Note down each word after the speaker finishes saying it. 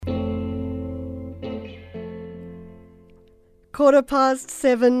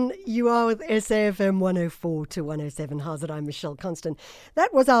7:15, you are with SAFM 104 to 107. How's it? I'm Michelle Constant.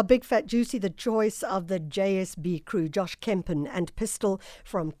 That was our Big Fat Juicy, the choice of the JSB crew, Josh Kempen and Pistol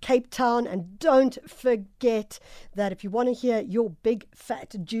from Cape Town. And don't forget that if you want to hear your Big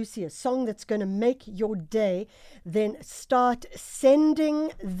Fat Juicy, a song that's going to make your day, then start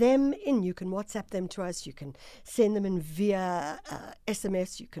sending them in. You can WhatsApp them to us. You can send them in via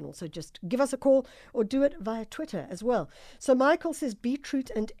SMS. You can also just give us a call or do it via Twitter as well. So Michael says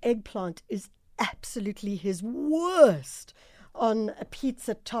beetroot and eggplant is absolutely his worst on a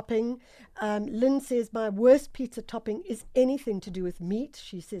pizza topping. Lynn says my worst pizza topping is anything to do with meat.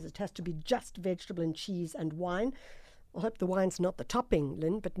 She says it has to be just vegetable and cheese and wine. I hope the wine's not the topping,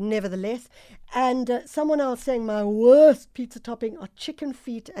 Lynn, but nevertheless. And someone else saying my worst pizza topping are chicken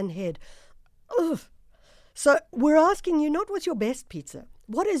feet and head. Ugh. So we're asking you not what's your best pizza.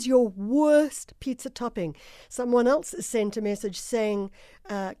 What is your worst pizza topping? Someone else sent a message saying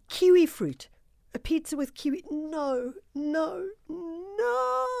kiwi fruit. A pizza with kiwi. No.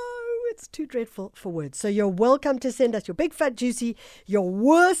 It's too dreadful for words. So you're welcome to send us your Big Fat Juicy, your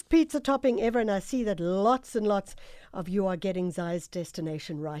worst pizza topping ever. And I see that lots and lots of you are getting Zai's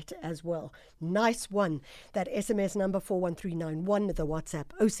destination right as well. Nice one. That SMS number 41391, the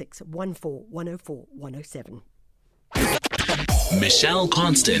WhatsApp 0614 104 107. Michelle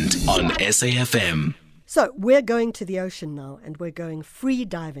Constant on SAFM. So we're going to the ocean now, and we're going free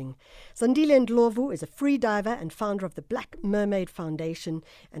diving. ZANDILE NDHLOVU is a free diver and founder of the Black Mermaid Foundation,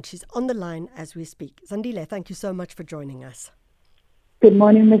 and she's on the line as we speak. ZANDILE, thank you so much for joining us. Good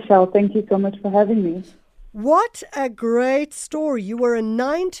morning, Michelle. Thank you so much for having me. What a great story. You were a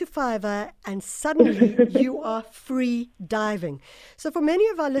 9-to-5er and suddenly you are free diving. So for many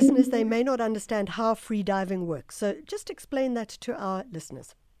of our listeners, they may not understand how free diving works. So just explain that to our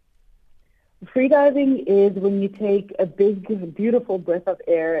listeners. Freediving is when you take a big, beautiful breath of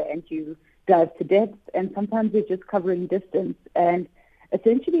air and you dive to depth, and sometimes you're just covering distance. And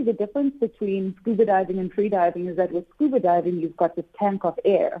essentially the difference between scuba diving and freediving is that with scuba diving, you've got this tank of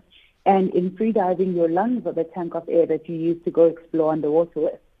air. And in freediving, your lungs are the tank of air that you use to go explore underwater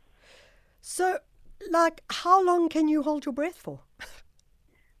with. So, how long can you hold your breath for?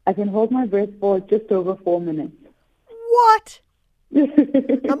 I can hold my breath for just over 4 minutes. What?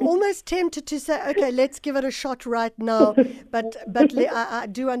 I'm almost tempted to say, okay, let's give it a shot right now. But I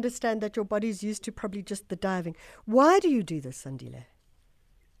do understand that your body's used to probably just the diving. Why do you do this, ZANDILE?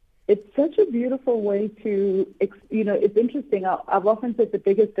 It's such a beautiful way to, it's interesting. I've often said the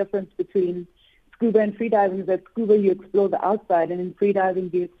biggest difference between scuba and freediving is that scuba, you explore the outside, and in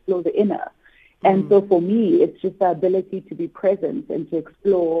freediving, you explore the inner. And so for me, it's just the ability to be present and to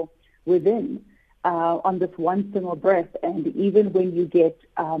explore within on this one single breath. And even when you get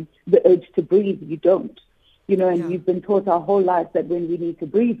the urge to breathe, you don't. You've been taught our whole life that when we need to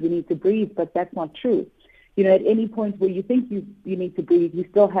breathe, but that's not true. At any point where you think you need to breathe, you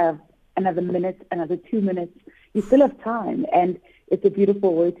still have another minute, another 2 minutes. You still have time, and it's a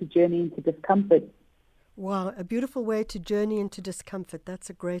beautiful way to journey into discomfort. Wow, a beautiful way to journey into discomfort. That's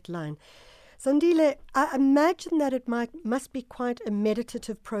a great line. ZANDILE, I imagine that it must be quite a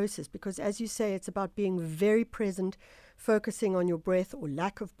meditative process because, as you say, it's about being very present, focusing on your breath or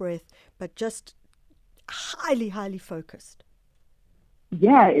lack of breath, but just highly, highly focused.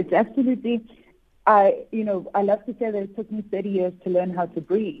 Yeah, it's absolutely... I love to say that it took me 30 years to learn how to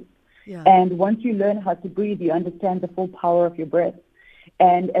breathe. Yeah. And once you learn how to breathe, you understand the full power of your breath.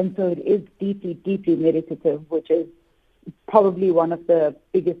 And so it is deeply, deeply meditative, which is probably one of the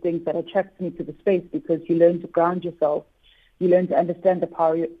biggest things that attracts me to the space, because you learn to ground yourself, you learn to understand the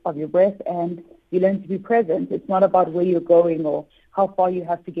power of your breath, and you learn to be present. It's not about where you're going or how far you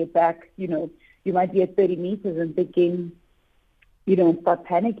have to get back. You might be at 30 meters and thinking, and start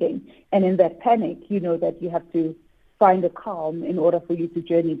panicking. And in that panic, you know that you have to find a calm in order for you to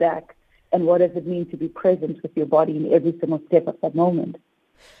journey back. And what does it mean to be present with your body in every single step of that moment?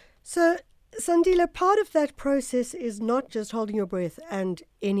 So, ZANDILE, part of that process is not just holding your breath and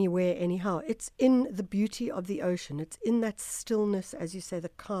anywhere, anyhow. It's in the beauty of the ocean. It's in that stillness, as you say, the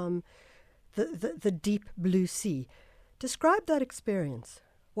calm, the deep blue sea. Describe that experience,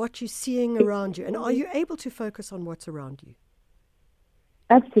 what you're seeing around you, and are you able to focus on what's around you?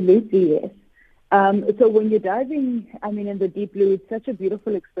 Absolutely, yes. So when you're diving, in the deep blue, it's such a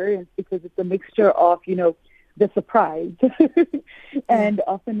beautiful experience because it's a mixture of, the surprise. And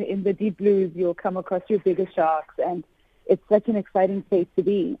often in the deep blues, you'll come across your bigger sharks, and it's such an exciting place to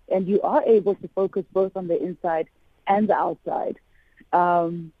be. And you are able to focus both on the inside and the outside.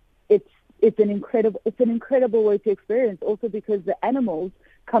 It's an incredible way to experience, also because the animals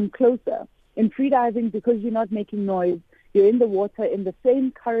come closer. In freediving, because you're not making noise, you're in the water in the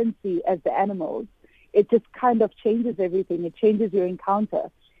same currency as the animals, it just kind of changes everything. It changes your encounter.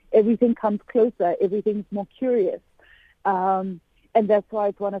 Everything comes closer. Everything's more curious. And that's why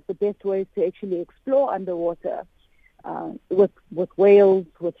it's one of the best ways to actually explore underwater, with whales,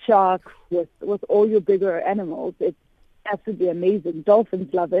 with sharks, with all your bigger animals. It's absolutely amazing.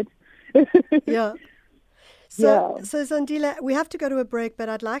 Dolphins love it. Yeah. So Zandile, we have to go to a break, but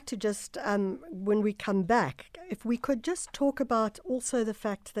I'd like to just, when we come back, if we could just talk about also the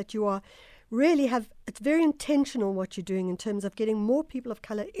fact that you are it's very intentional what you're doing in terms of getting more people of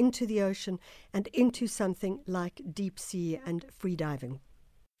color into the ocean and into something like deep sea and free diving.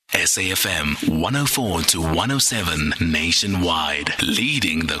 SAFM 104 to 107 nationwide,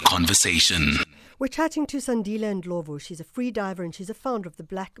 leading the conversation. We're chatting to ZANDILE NDHLOVU. She's a free diver and she's a founder of the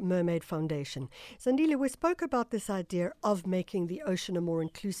Black Mermaid Foundation. ZANDILE, we spoke about this idea of making the ocean a more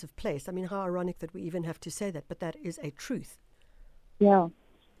inclusive place. I mean, how ironic that we even have to say that, but that is a truth. Yeah.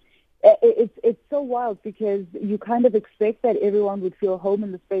 It's so wild because you kind of expect that everyone would feel home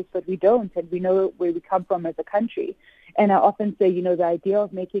in the space, but we don't, and we know where we come from as a country. And I often say, the idea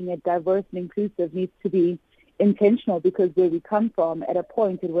of making it diverse and inclusive needs to be intentional, because where we come from, at a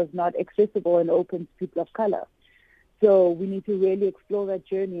point, it was not accessible and open to people of color. So we need to really explore that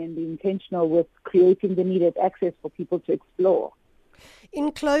journey and be intentional with creating the needed access for people to explore.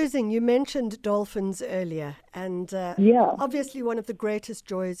 In closing, you mentioned dolphins earlier, and obviously one of the greatest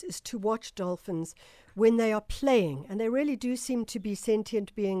joys is to watch dolphins when they are playing, and they really do seem to be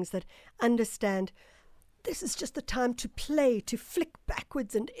sentient beings that understand this is just the time to play, to flick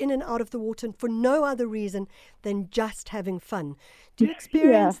backwards and in and out of the water, and for no other reason than just having fun. Do you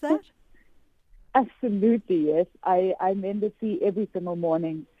experience that? Absolutely, yes. I'm in the sea every single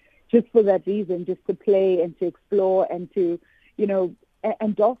morning just for that reason, just to play and to explore and to,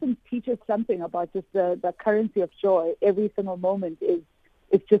 and dolphins teach us something about just the currency of joy. Every single moment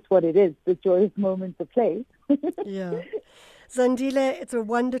it's just what it is, the joyous moments of play. Yeah. ZANDILE, it's a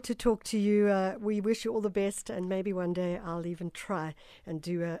wonder to talk to you. We wish you all the best, and maybe one day I'll even try and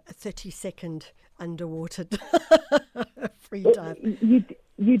do a 30-second underwater free dive.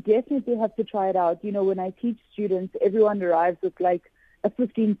 You definitely have to try it out. When I teach students, everyone arrives with like a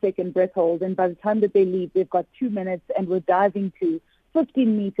 15-second breath hold, and by the time that they leave, they've got 2 minutes, and we're diving to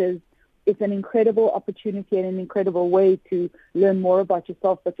 15 meters. It's an incredible opportunity and an incredible way to learn more about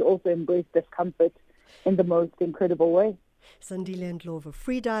yourself, but to also embrace discomfort in the most incredible way. ZANDILE NDHLOVU,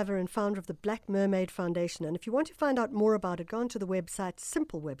 free diver and founder of the Black Mermaid Foundation. And if you want to find out more about it, go onto the website,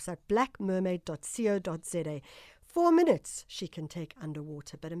 simple website, blackmermaid.co.za. 4 minutes she can take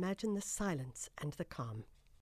underwater, but imagine the silence and the calm.